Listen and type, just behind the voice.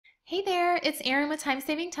Hey there, it's Erin with Time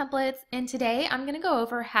Saving Templates, and today I'm going to go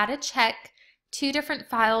over how to check two different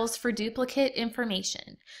files for duplicate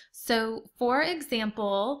information. So, for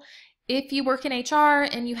example, if you work in HR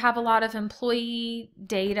and you have a lot of employee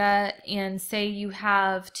data, and say you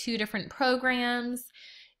have two different programs,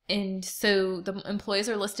 and so the employees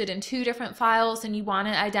are listed in two different files, and you want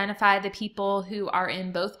to identify the people who are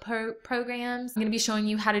in both programs, I'm going to be showing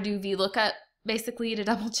you how to do vlookup basically to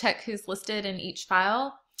double check who's listed in each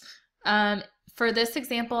file. For this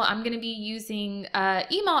example, I'm going to be using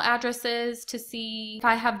email addresses to see if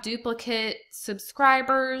I have duplicate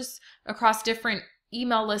subscribers across different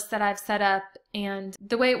email lists that I've set up. And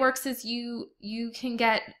the way it works is you can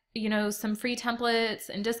get some free templates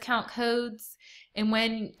and discount codes, and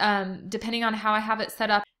when depending on how I have it set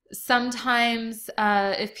up, sometimes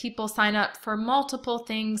if people sign up for multiple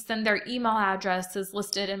things, then their email address is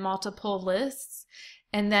listed in multiple lists.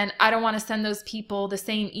 And then I don't want to send those people the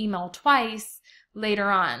same email twice later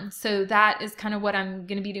on. So that is kind of what I'm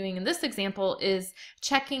going to be doing in this example, is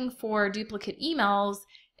checking for duplicate emails.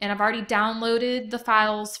 And I've already downloaded the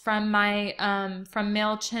files from my from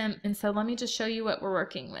MailChimp. And so let me just show you what we're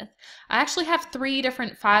working with. I actually have 3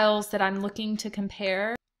 different files that I'm looking to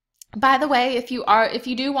compare. By the way, if you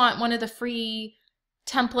do want one of the free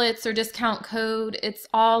templates or discount code, it's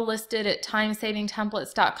all listed at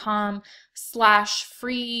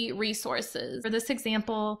timesavingtemplates.com/free resources. For this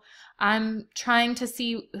example, I'm trying to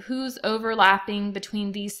see who's overlapping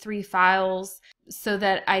between these 3 files so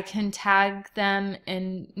that I can tag them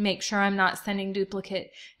and make sure I'm not sending duplicate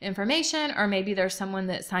information, or maybe there's someone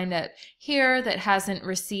that signed up here that hasn't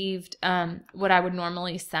received what I would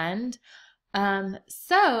normally send.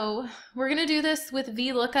 So we're going to do this with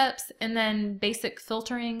vlookups and then basic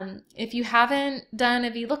filtering. If you haven't done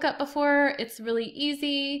a vlookup before, it's really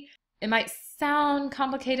easy. It might sound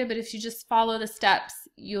complicated, but if you just follow the steps,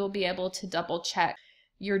 you'll be able to double check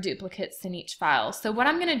your duplicates in each file. So what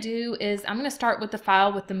I'm going to do is I'm going to start with the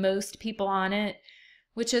file with the most people on it,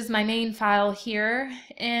 which is my main file here,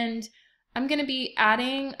 and I'm going to be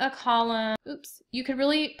adding a column. Oops, you could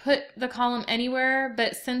really put the column anywhere,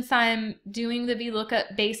 but since I'm doing the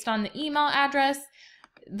vlookup based on the email address,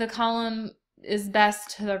 the column is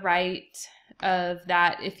best to the right of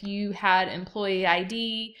that. If you had employee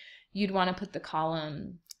ID, you'd want to put the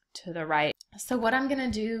column to the right. So what I'm going to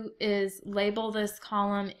do is label this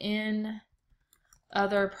column in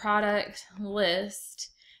other product list,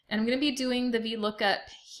 and I'm going to be doing the vlookup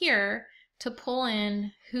here to pull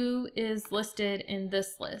in who is listed in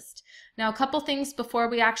this list. Now, a couple things before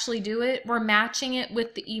we actually do it. We're matching it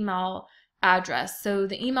with the email address. So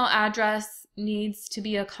the email address needs to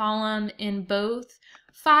be a column in both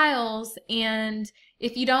files, and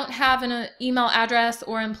if you don't have an email address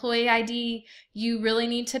or employee ID, you really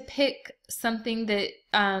need to pick something that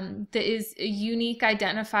that is a unique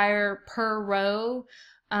identifier per row,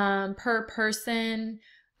 per person.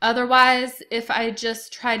 Otherwise, if I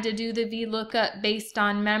just tried to do the vlookup based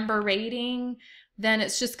on member rating, then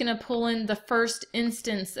it's just going to pull in the first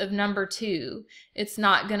instance of number 2. It's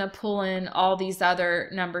not going to pull in all these other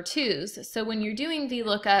number 2s. So when you're doing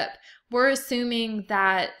vlookup, we're assuming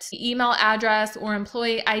that the email address or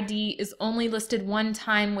employee ID is only listed one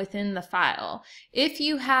time within the file. If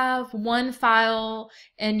you have one file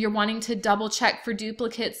and you're wanting to double check for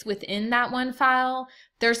duplicates within that one file,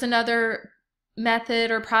 there's another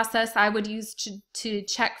method or process I would use to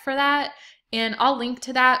check for that, and I'll link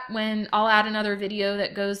to that when I'll add another video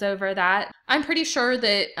that goes over that. I'm pretty sure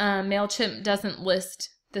that MailChimp doesn't list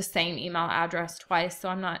the same email address twice, so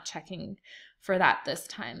I'm not checking for that this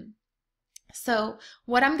time. So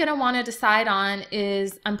what I'm going to want to decide on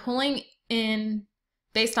is I'm pulling in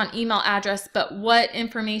based on email address, but what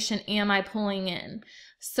information am I pulling in?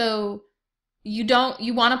 So you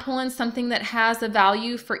want to pull in something that has a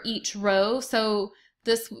value for each row. So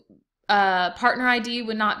this partner ID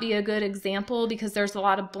would not be a good example because there's a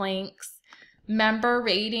lot of blanks. Member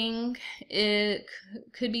rating, it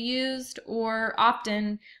could be used, or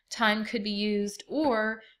opt-in time could be used,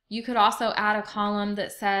 or you could also add a column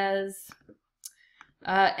that says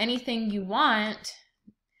anything you want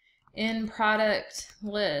in product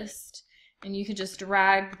list. And you could just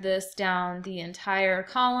drag this down the entire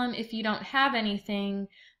column if you don't have anything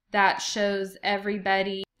that shows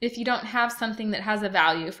everybody. If you don't have something that has a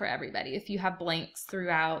value for everybody, if you have blanks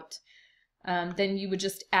throughout, then you would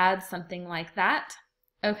just add something like that.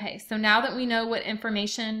 Okay, so now that we know what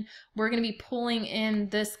information we're going to be pulling in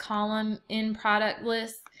this column in product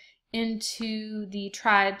list into the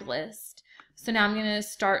tribe list. So now I'm going to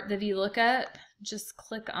start the vlookup. Just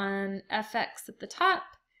click on FX at the top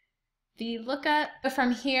vlookup. But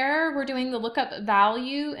from here, we're doing the lookup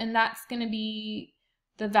value, and that's going to be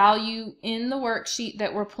the value in the worksheet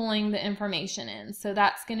that we're pulling the information in. So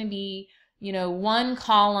that's going to be, you know, one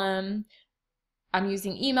column. I'm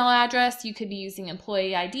using email address. You could be using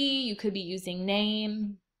employee ID. You could be using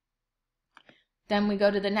name. Then we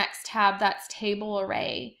go to the next tab. That's table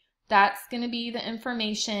array. That's going to be the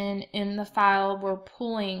information in the file we're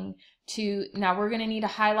pulling to. Now we're going to need to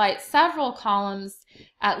highlight several columns,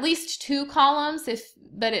 at least 2 columns,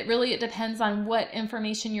 but it depends on what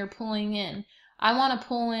information you're pulling in. I want to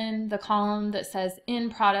pull in the column that says in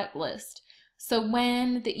product list. So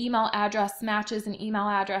when the email address matches an email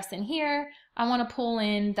address in here, I want to pull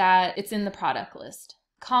in that it's in the product list.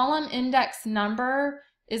 Column index number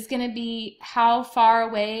is going to be how far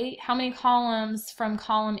away, how many columns from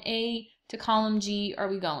column A to column G are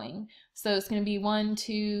we going. So it's going to be 1,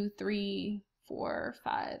 2, 3, 4,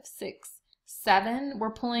 5, 6, 7.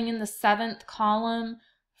 We're pulling in the 7th column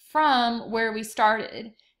from where we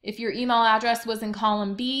started. If your email address was in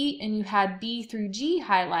column B and you had B through G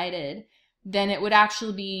highlighted, then it would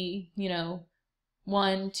actually be, you know,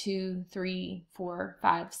 1, 2, 3, 4,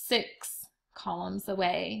 5, 6 columns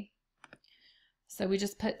away. So we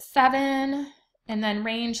just put 7, and then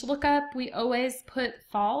range lookup, we always put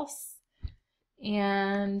false,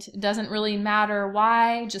 and it doesn't really matter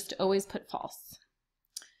why, just always put false.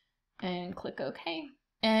 And click OK.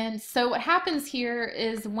 And so what happens here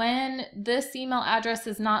is when this email address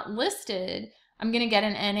is not listed, I'm going to get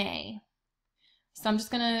an NA. So I'm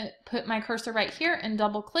just going to put my cursor right here and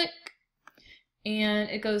double click, and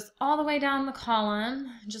it goes all the way down the column.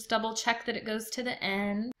 Just double check that it goes to the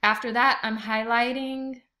end. After that, I'm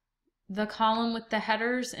highlighting the column with the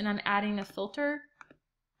headers and I'm adding a filter.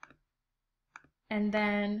 And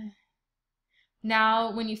then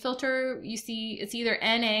now when you filter, you see it's either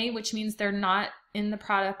NA, which means they're not in the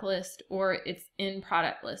product list, or it's in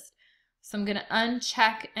product list. So I'm going to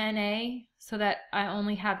uncheck NA so that I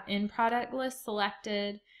only have in product list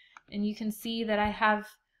selected. And you can see that I have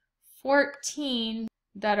 14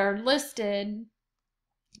 that are listed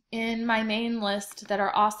in my main list that are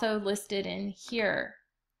also listed in here.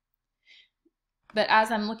 But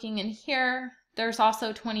as I'm looking in here, there's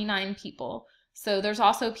also 29 people. So there's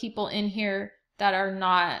also people in here that are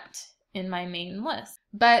not in my main list.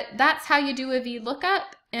 But that's how you do a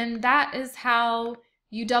vlookup, and that is how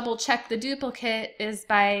you double check the duplicate, is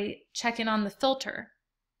by checking on the filter.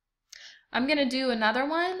 I'm going to do another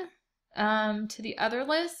one to the other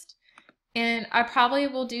list, and I probably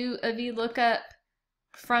will do a vlookup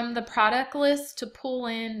from the product list to pull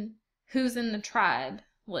in who's in the tribe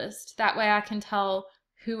list. That way I can tell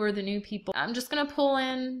who are the new people. I'm just going to pull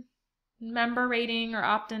in member rating or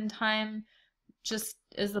opt-in time just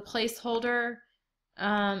as the placeholder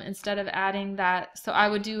instead of adding that. So I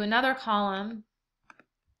would do another column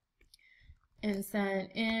and send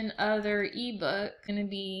in other ebook, going to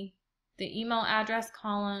be the email address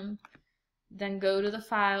column, then go to the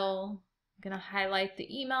file. I'm going to highlight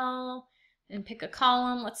the email and pick a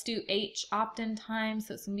column. Let's do H, opt-in time.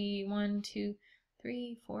 So it's going to be 1, 2,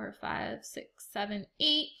 3, 4, 5, 6, 7,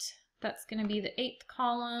 8. That's going to be the 8th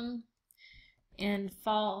column. And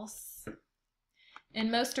false.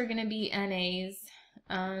 And most are going to be NAs.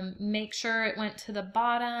 Make sure it went to the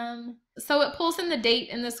bottom. So it pulls in the date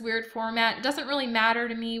in this weird format. It doesn't really matter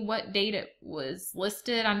to me what date it was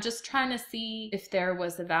listed. I'm just trying to see if there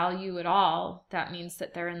was a value at all. That means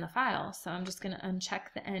that they're in the file. So I'm just going to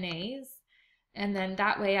uncheck the NAs. And then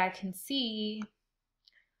that way I can see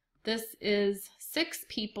this is 6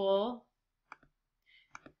 people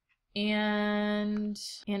and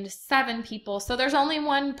 7 people. So there's only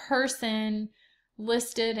one person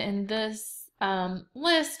listed in this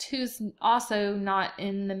list who's also not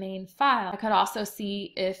in the main file. I could also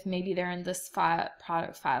see if maybe they're in this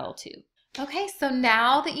product file too. Okay, so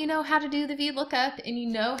now that you know how to do the vlookup and you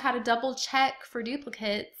know how to double check for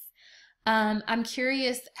duplicates, I'm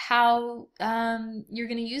curious how you're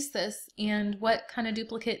going to use this and what kind of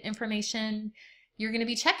duplicate information you're going to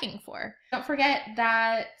be checking for. Don't forget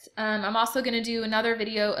that I'm also going to do another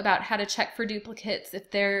video about how to check for duplicates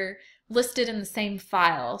if they're listed in the same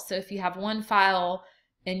file. So if you have one file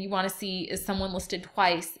and you want to see is someone listed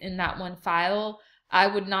twice in that one file, I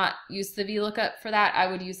would not use the vlookup for that. I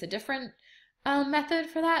would use a different method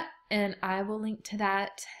for that, and I will link to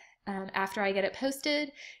that after I get it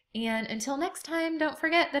posted. And until next time, don't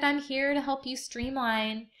forget that I'm here to help you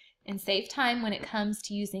streamline and save time when it comes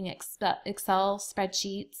to using Excel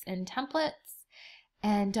spreadsheets and templates.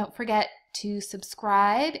 And don't forget to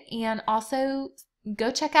subscribe, and also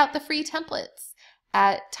go check out the free templates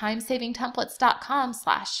at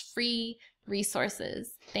timesavingtemplates.com/free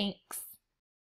resources. Thanks.